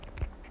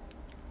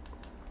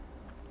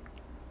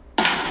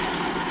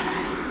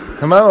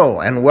Hello,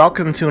 and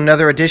welcome to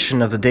another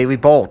edition of the Daily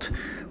Bolt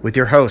with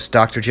your host,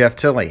 Dr. Jeff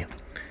Tilley.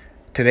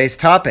 Today's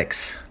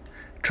topics: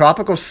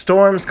 tropical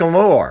storms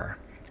galore,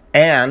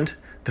 and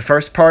the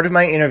first part of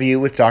my interview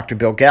with Dr.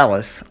 Bill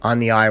Gallus on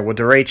the Iowa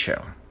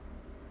derecho.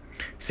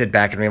 Sit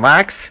back and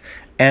relax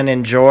and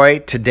enjoy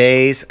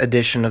today's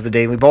edition of the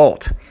Daily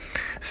Bolt.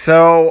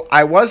 So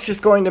I was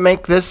just going to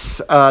make this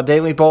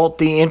Daily Bolt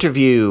the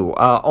interview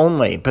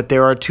only, but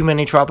there are too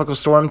many tropical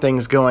storm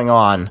things going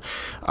on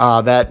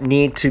that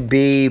need to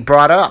be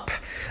brought up.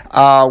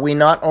 We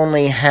not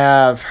only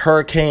have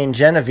Hurricane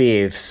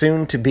Genevieve,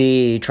 soon to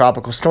be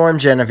Tropical Storm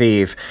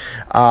Genevieve,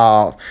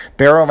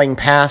 barreling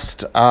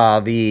past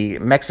the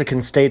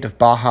Mexican state of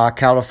Baja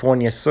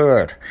California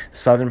Sur,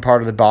 southern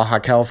part of the Baja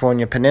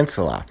California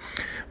Peninsula.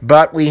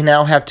 But we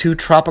now have two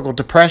tropical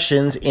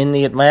depressions in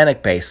the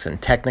Atlantic Basin.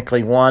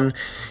 Technically, one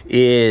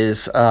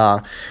is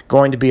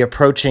going to be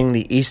approaching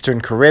the eastern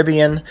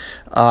Caribbean.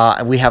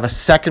 We have a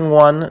second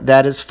one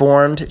that is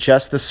formed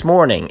just this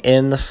morning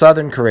in the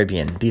southern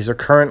Caribbean. These are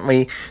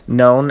currently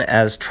known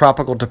as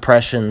Tropical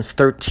Depressions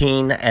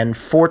 13 and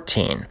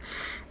 14.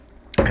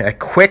 A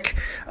quick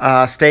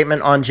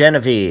statement on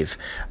Genevieve.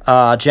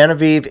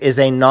 Genevieve is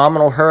a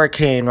nominal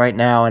hurricane right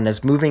now and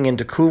is moving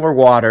into cooler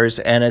waters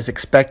and is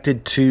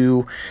expected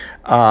to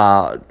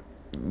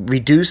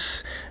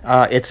reduce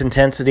its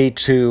intensity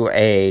to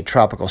a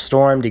tropical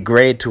storm,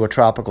 degrade to a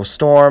tropical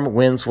storm.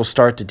 Winds will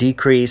start to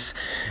decrease,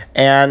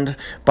 and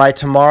by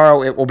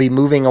tomorrow it will be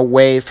moving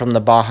away from the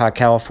Baja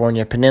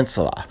California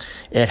Peninsula.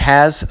 It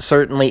has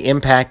certainly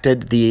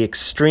impacted the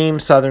extreme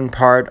southern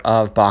part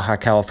of Baja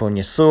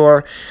California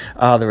Sur,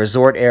 the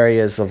resort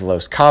areas of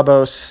Los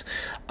Cabos,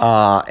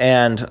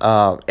 and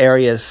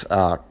areas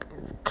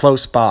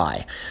close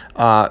by.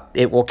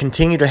 It will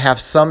continue to have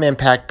some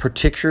impact,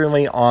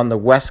 particularly on the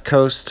west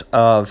coast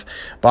of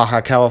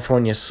Baja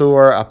California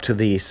Sur up to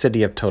the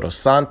city of Todos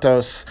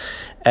Santos,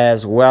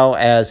 as well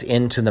as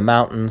into the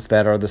mountains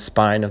that are the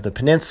spine of the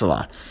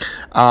peninsula.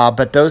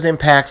 But those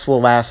impacts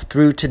will last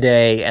through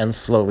today and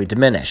slowly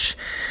diminish.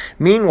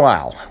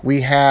 Meanwhile,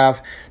 we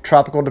have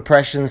tropical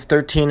depressions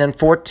 13 and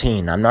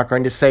 14. I'm not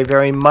going to say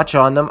very much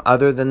on them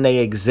other than they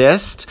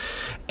exist.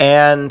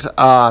 And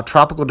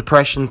tropical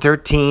depression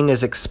 13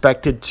 is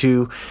expected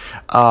to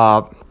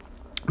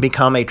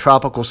become a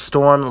tropical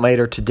storm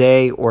later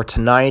today or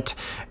tonight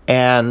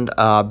and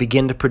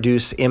begin to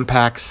produce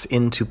impacts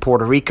into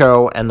Puerto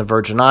Rico and the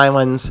Virgin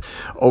Islands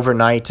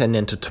overnight and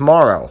into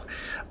tomorrow.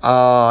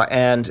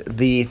 And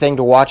the thing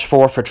to watch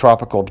for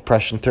Tropical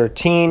Depression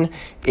 13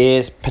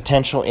 is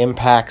potential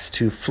impacts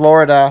to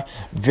Florida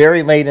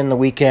very late in the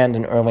weekend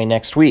and early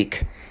next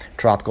week.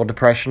 Tropical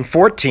Depression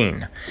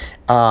 14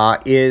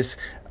 is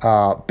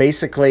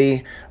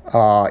basically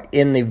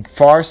in the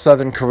far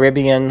southern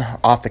Caribbean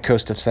off the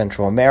coast of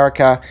Central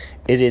America.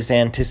 It is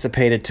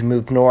anticipated to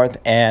move north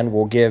and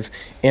will give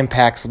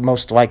impacts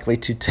most likely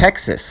to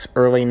Texas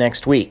early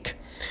next week.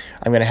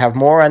 I'm going to have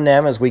more on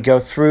them as we go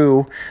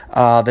through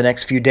the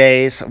next few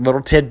days,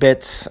 little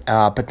tidbits,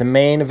 but the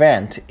main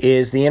event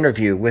is the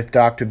interview with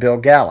Dr. Bill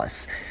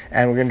Gallus.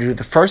 And we're going to do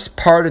the first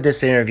part of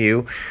this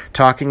interview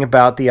talking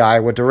about the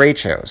Iowa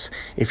derechos.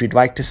 If you'd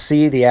like to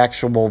see the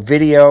actual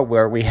video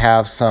where we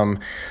have some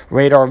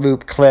radar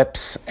loop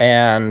clips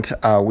and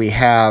we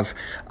have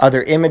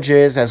other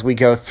images as we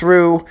go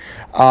through,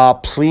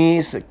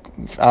 please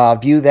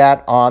view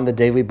that on the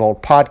Daily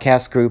Bolt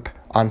podcast group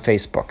on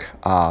Facebook.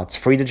 It's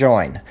free to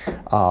join.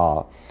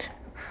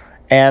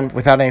 And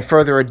without any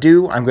further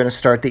ado, I'm going to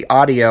start the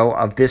audio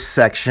of this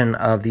section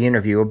of the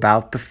interview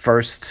about the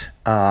first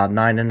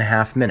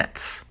 9.5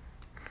 minutes.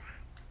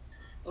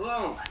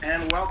 Hello,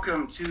 and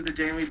welcome to the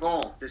Daily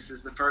Bolt. This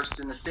is the first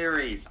in a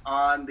series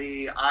on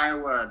the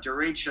Iowa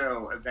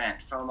derecho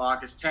event from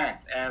August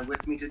 10th. And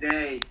with me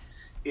today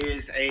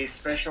is a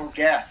special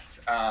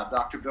guest,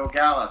 Dr. Bill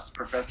Gallus,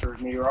 professor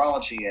of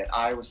meteorology at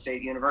Iowa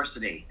State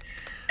University.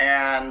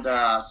 And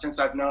since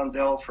I've known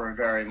Bill for a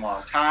very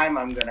long time,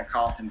 I'm going to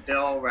call him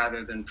Bill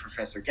rather than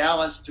Professor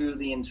Gallus through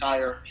the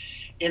entire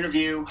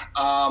interview.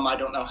 I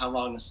don't know how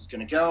long this is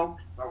going to go,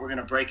 but we're going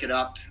to break it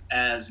up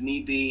as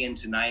need be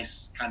into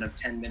nice kind of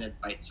 10-minute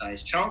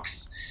bite-sized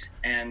chunks.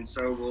 And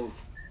so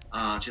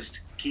we'll just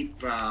keep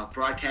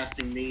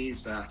broadcasting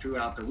these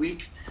throughout the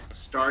week,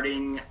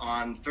 starting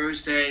on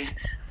Thursday,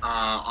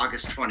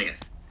 August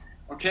 20th.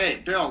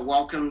 Okay, Bill,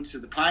 welcome to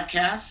the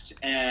podcast,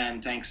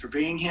 and thanks for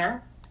being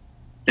here.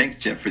 Thanks,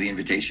 Jeff, for the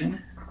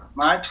invitation.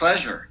 My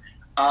pleasure.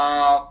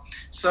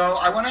 So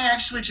I want to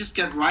actually just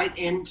get right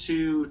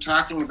into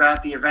talking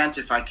about the event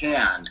if I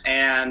can.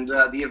 And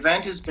the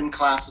event has been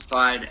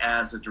classified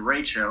as a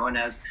derecho, and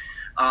as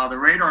the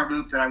radar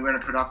loop that I'm going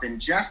to put up in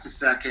just a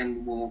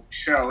second will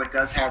show, it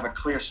does have a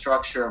clear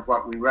structure of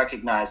what we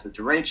recognize as a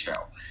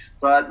derecho.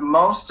 But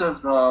most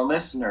of the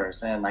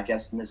listeners, and I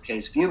guess in this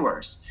case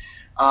viewers,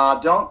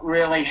 don't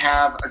really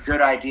have a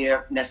good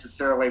idea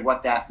necessarily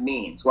what that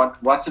means.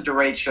 What's a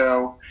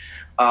derecho?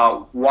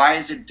 Why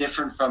is it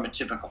different from a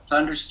typical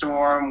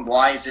thunderstorm?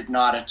 Why is it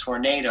not a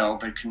tornado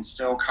but can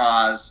still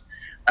cause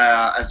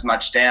as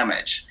much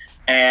damage?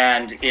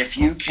 And if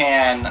you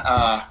can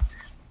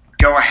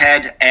go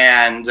ahead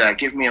and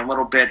give me a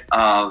little bit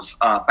of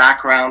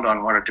background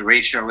on what a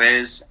derecho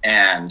is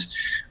and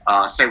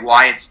say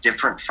why it's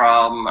different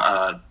from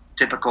a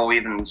typical,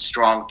 even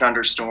strong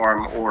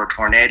thunderstorm or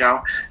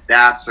tornado,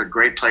 that's a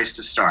great place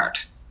to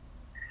start.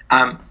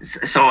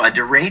 So a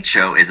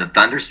derecho is a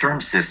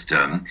thunderstorm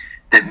system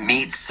that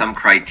meets some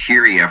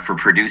criteria for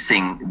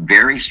producing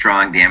very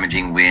strong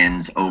damaging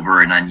winds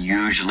over an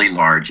unusually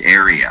large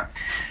area.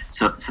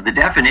 So the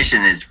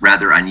definition is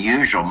rather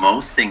unusual.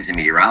 Most things in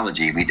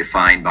meteorology we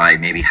define by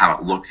maybe how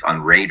it looks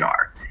on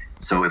radar.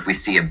 So if we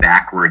see a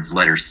backwards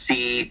letter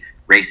C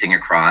racing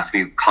across,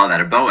 we call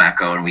that a bow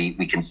echo, and we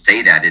can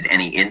say that at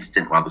any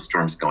instant while the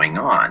storm's going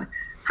on.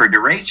 For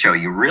derecho,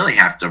 you really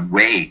have to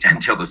wait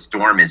until the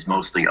storm is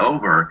mostly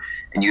over,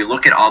 and you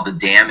look at all the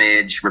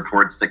damage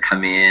reports that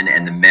come in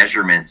and the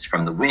measurements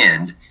from the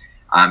wind.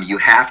 You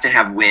have to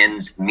have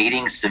winds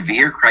meeting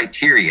severe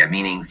criteria,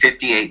 meaning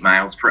 58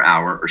 miles per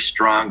hour or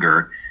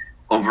stronger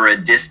over a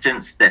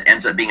distance that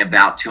ends up being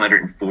about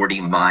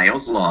 240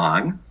 miles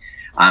long.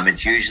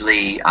 It's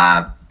usually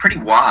pretty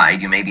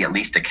wide. You may be at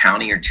least a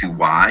county or two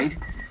wide.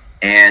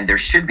 And there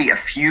should be a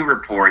few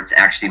reports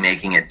actually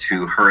making it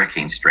to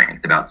hurricane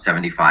strength, about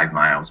 75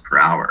 miles per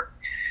hour.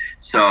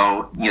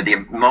 So,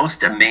 the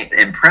most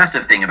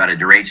impressive thing about a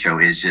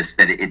derecho is just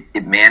that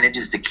it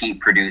manages to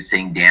keep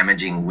producing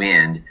damaging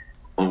wind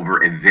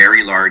over a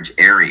very large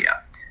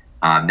area.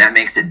 That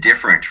makes it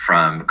different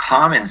from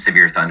common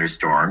severe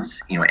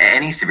thunderstorms.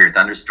 Any severe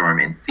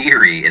thunderstorm in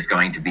theory is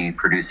going to be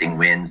producing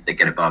winds that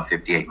get above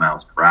 58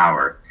 miles per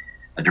hour.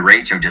 A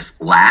derecho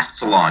just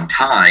lasts a long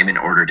time in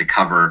order to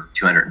cover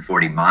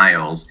 240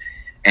 miles,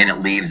 and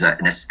it leaves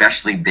an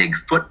especially big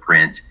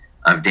footprint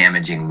of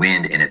damaging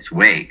wind in its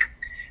wake.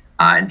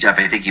 And Jeff,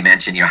 I think you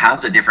mentioned,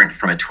 how's it different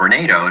from a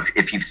tornado?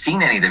 If you've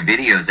seen any of the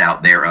videos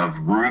out there of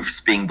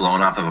roofs being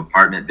blown off of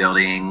apartment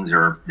buildings,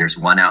 or there's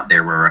one out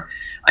there where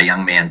a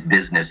young man's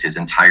business, his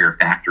entire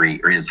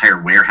factory or his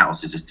entire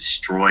warehouse is just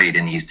destroyed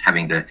and he's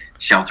having to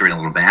shelter in a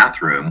little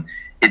bathroom,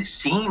 it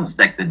seems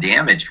like the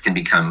damage can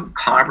become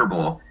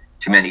comparable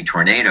to many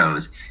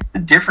tornadoes. The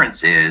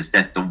difference is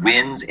that the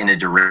winds in a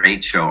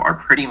derecho are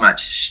pretty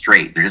much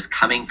straight. They're just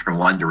coming from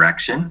one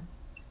direction.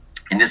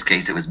 In this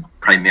case, it was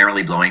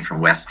primarily blowing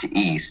from west to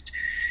east.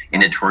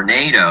 In a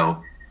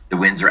tornado, the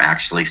winds are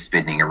actually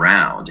spinning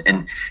around.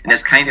 And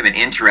that's kind of an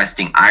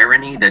interesting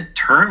irony. The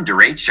term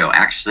derecho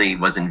actually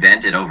was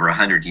invented over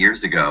 100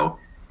 years ago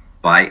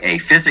by a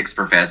physics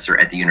professor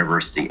at the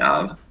University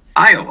of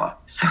Iowa.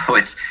 So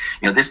it's,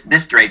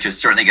 this derecho is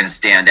certainly going to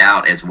stand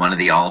out as one of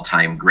the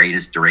all-time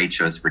greatest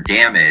derechos for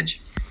damage.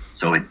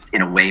 So it's,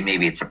 in a way,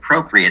 maybe it's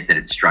appropriate that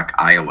it struck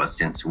Iowa,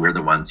 since we're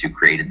the ones who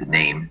created the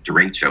name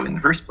derecho in the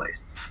first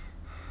place.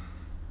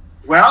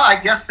 Well,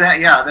 I guess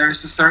that,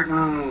 there's a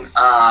certain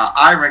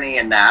irony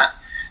in that.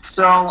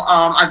 So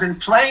I've been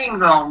playing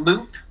the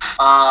loop,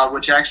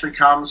 which actually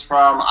comes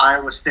from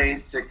Iowa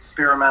State's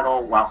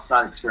experimental, well, it's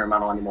not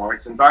experimental anymore,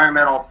 it's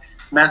environmental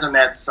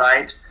mesomet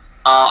site.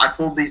 I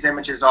pulled these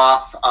images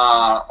off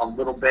a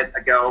little bit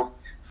ago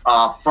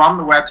from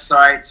the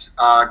website.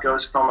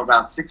 Goes from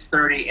about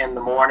 6:30 in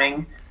the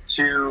morning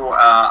to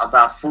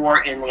about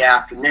 4 in the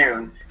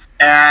afternoon.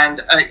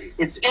 And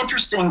it's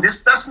interesting,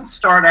 this doesn't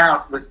start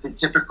out with the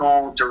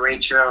typical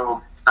derecho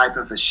type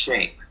of a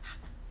shape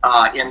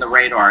in the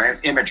radar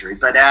imagery,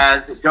 but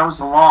as it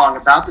goes along,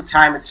 about the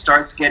time it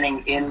starts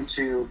getting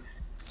into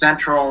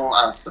central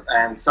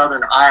and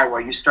southern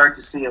Iowa, you start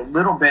to see a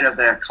little bit of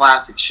the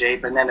classic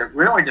shape, and then it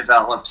really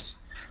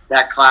develops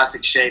that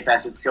classic shape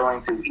as it's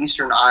going through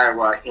eastern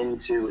Iowa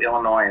into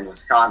Illinois and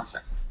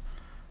Wisconsin.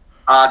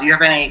 Do you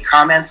have any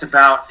comments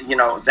about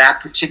that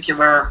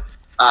particular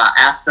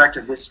aspect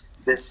of this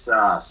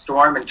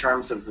storm in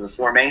terms of the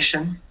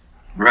formation?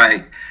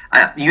 Right.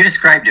 You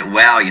described it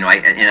well.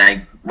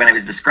 When I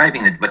was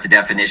describing what the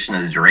definition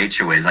of the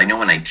derecho is, I know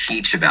when I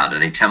teach about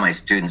it, I tell my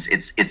students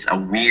it's a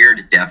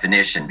weird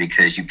definition,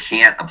 because you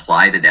can't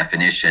apply the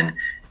definition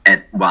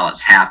while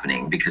it's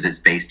happening, because it's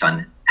based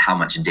on how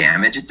much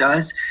damage it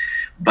does.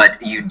 But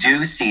you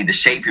do see the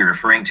shape you're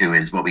referring to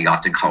is what we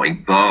often call a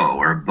bow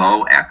or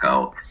bow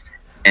echo.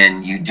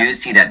 And you do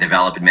see that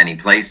develop in many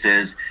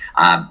places.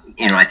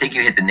 I think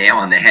you hit the nail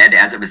on the head.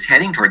 As it was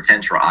heading towards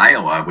central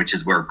Iowa, which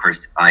is where, of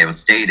course, Iowa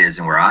State is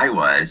and where I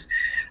was,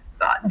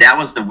 that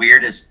was the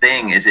weirdest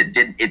thing. Is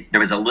there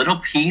was a little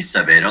piece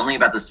of it, only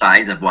about the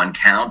size of one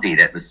county,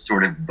 that was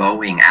sort of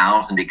bowing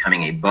out and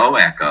becoming a bow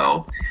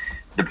echo.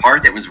 The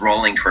part that was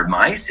rolling toward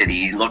my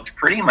city looked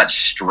pretty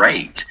much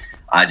straight,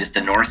 just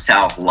a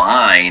north-south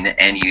line,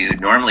 and you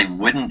normally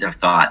wouldn't have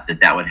thought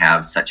that would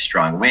have such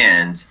strong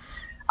winds.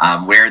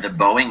 Where the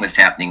bowing was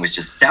happening was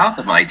just south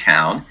of my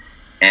town,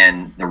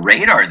 and the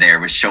radar there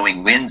was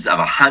showing winds of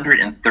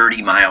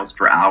 130 miles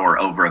per hour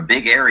over a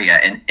big area,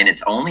 and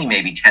it's only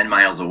maybe 10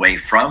 miles away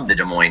from the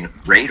Des Moines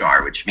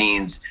radar, which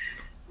means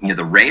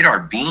the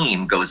radar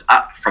beam goes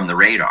up from the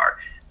radar.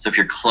 So if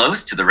you're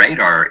close to the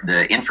radar,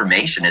 the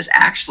information is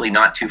actually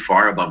not too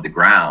far above the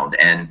ground.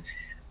 And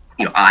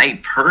I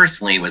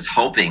personally was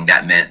hoping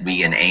that meant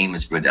we in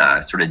Ames would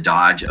sort of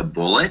dodge a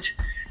bullet.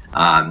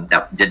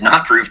 That did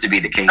not prove to be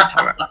the case,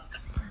 however.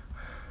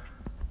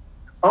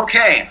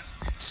 Okay,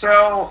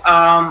 so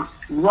I've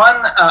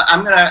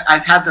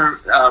had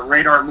the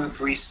radar loop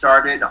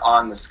restarted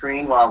on the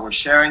screen while we're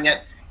sharing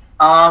it.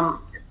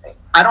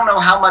 I don't know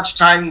how much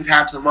time you've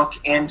had to look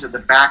into the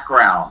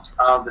background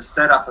of the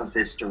setup of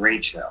this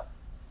derecho,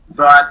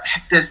 but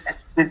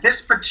did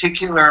this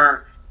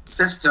particular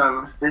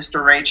system, this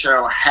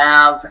derecho,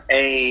 have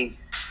a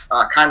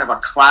kind of a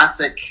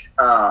classic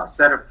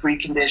set of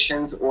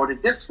preconditions, or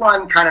did this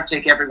one kind of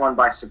take everyone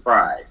by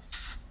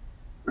surprise?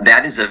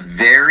 That is a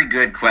very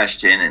good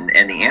question, and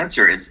the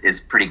answer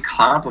is pretty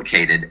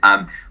complicated.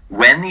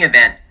 When the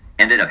event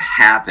ended up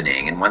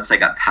happening, and once I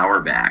got power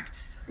back,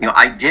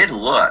 I did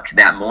look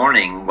that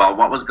morning, well,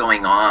 what was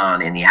going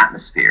on in the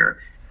atmosphere,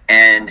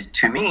 and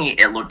to me,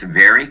 it looked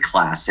very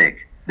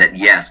classic. That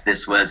yes,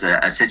 this was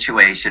a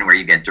situation where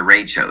you get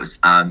derechos.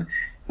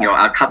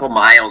 A couple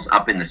miles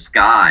up in the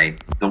sky,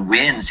 the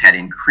winds had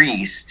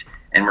increased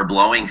and were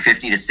blowing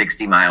 50 to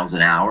 60 miles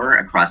an hour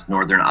across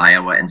northern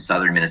Iowa and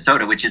southern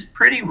Minnesota, which is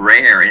pretty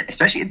rare,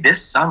 especially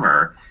this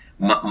summer.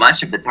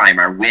 Much of the time,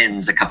 our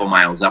winds a couple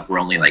miles up were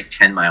only like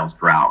 10 miles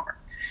per hour.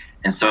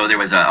 And so there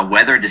was a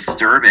weather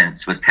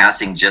disturbance was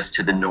passing just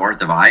to the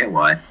north of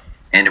Iowa,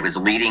 and it was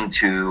leading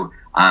to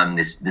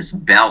this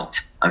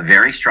belt of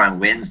very strong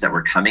winds that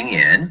were coming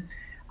in.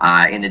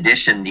 In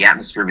addition, the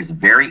atmosphere was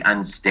very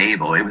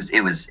unstable. It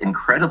was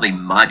incredibly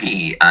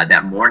muggy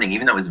that morning,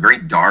 even though it was very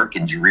dark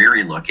and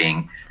dreary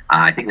looking.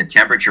 I think the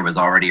temperature was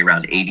already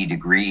around 80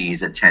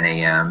 degrees at 10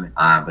 a.m.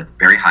 With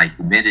very high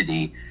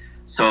humidity.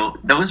 So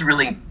those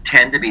really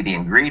tend to be the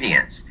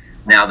ingredients.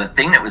 Now, the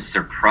thing that was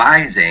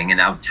surprising,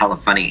 and I'll tell a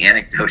funny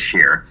anecdote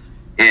here,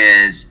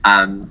 is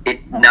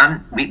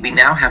we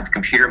now have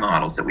computer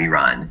models that we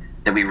run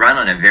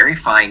on a very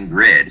fine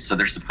grid. So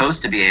they're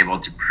supposed to be able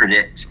to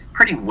predict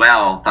pretty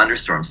well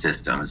thunderstorm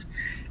systems.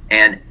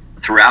 And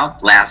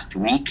throughout last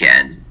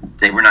weekend,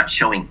 they were not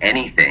showing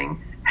anything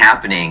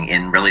happening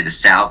in really the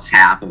south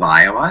half of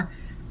Iowa.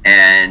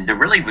 And there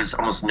really was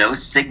almost no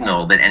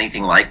signal that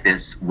anything like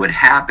this would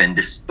happen,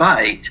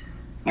 despite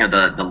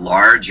the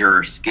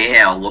larger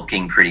scale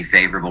looking pretty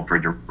favorable for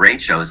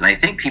derechos. And I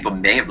think people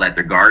may have let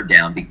their guard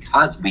down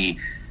because we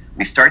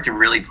start to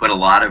really put a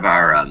lot of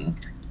our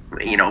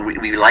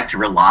we like to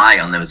rely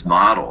on those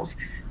models.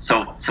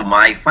 So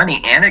my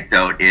funny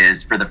anecdote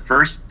is, for the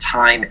first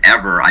time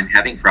ever, I'm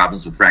having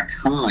problems with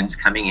raccoons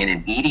coming in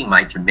and eating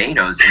my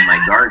tomatoes in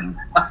my garden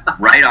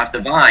right off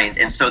the vines.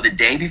 And so the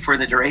day before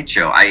the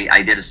derecho,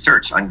 I did a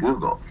search on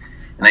Google,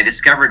 and I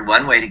discovered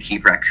one way to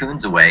keep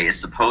raccoons away is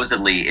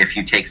supposedly if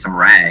you take some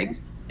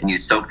rags and you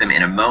soak them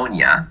in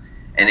ammonia,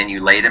 and then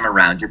you lay them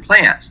around your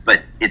plants.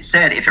 But it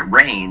said if it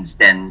rains,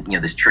 then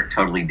this trick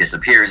totally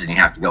disappears and you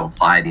have to go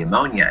apply the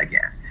ammonia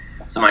again.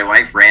 So my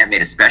wife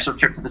made a special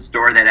trip to the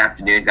store that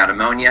afternoon, got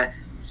ammonia.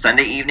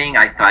 Sunday evening,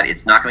 I thought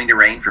it's not going to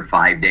rain for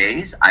 5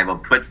 days. I will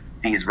put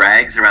these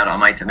rags around all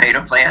my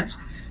tomato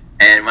plants.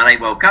 And when I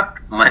woke up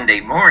Monday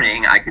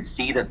morning, I could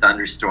see the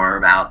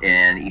thunderstorm out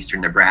in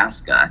eastern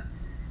Nebraska.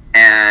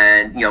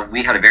 And,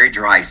 we had a very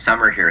dry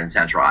summer here in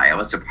central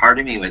Iowa. So part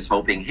of me was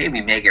hoping, hey,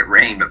 we may get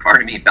rain. But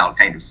part of me felt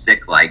kind of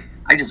sick, like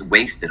I just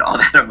wasted all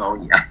that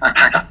ammonia.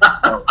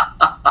 So,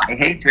 I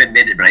hate to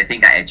admit it, but I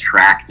think I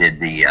attracted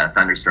the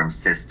thunderstorm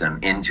system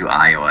into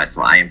Iowa.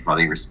 So I am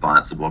probably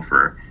responsible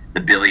for the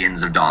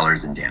billions of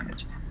dollars in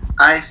damage.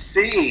 I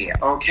see.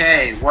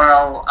 Okay.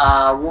 Well,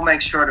 we'll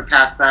make sure to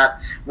pass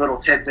that little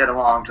tidbit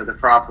along to the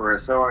proper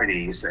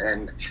authorities,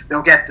 and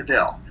they'll get the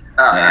bill.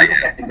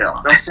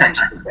 They'll send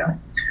you the bill.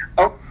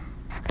 Oh.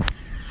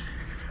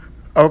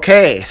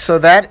 Okay, so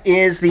that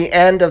is the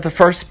end of the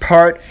first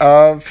part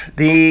of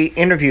the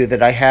interview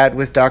that I had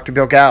with Dr.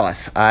 Bill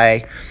Gallus.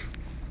 I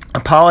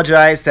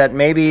apologize that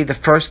maybe the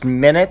first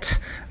minute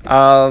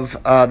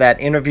of that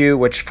interview,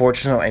 which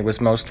fortunately was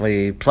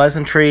mostly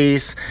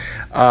pleasantries,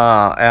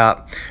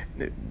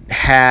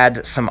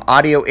 had some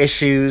audio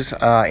issues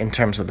in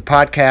terms of the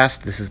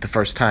podcast. This is the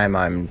first time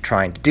I'm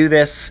trying to do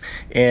this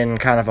in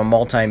kind of a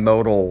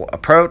multimodal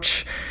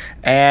approach.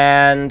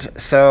 And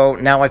so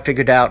now I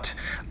figured out,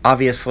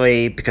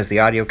 obviously, because the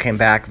audio came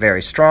back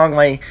very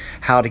strongly,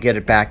 how to get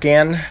it back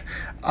in.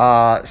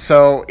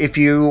 So if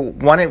you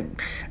want to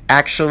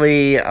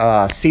actually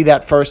see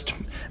that first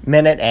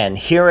minute and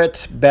hear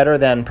it better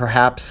than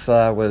perhaps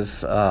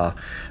was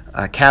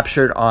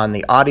captured on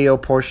the audio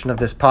portion of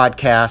this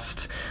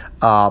podcast,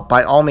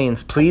 by all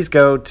means, please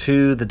go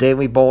to the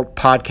Daily Bolt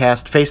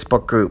Podcast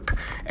Facebook group,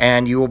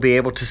 and you will be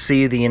able to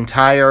see the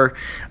entire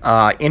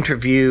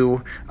interview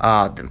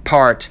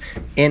part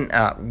in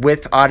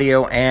with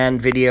audio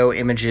and video,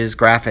 images,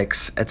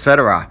 graphics,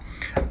 etc.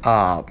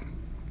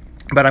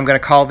 But I'm going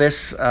to call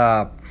this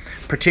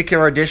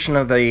particular edition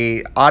of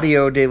the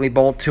Audio Daily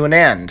Bolt to an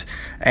end,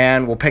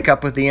 and we'll pick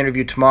up with the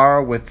interview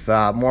tomorrow with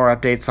more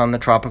updates on the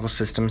tropical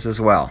systems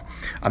as well.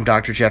 I'm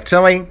Dr. Jeff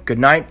Tilley. Good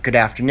night, good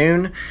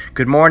afternoon,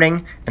 good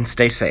morning, and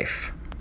stay safe.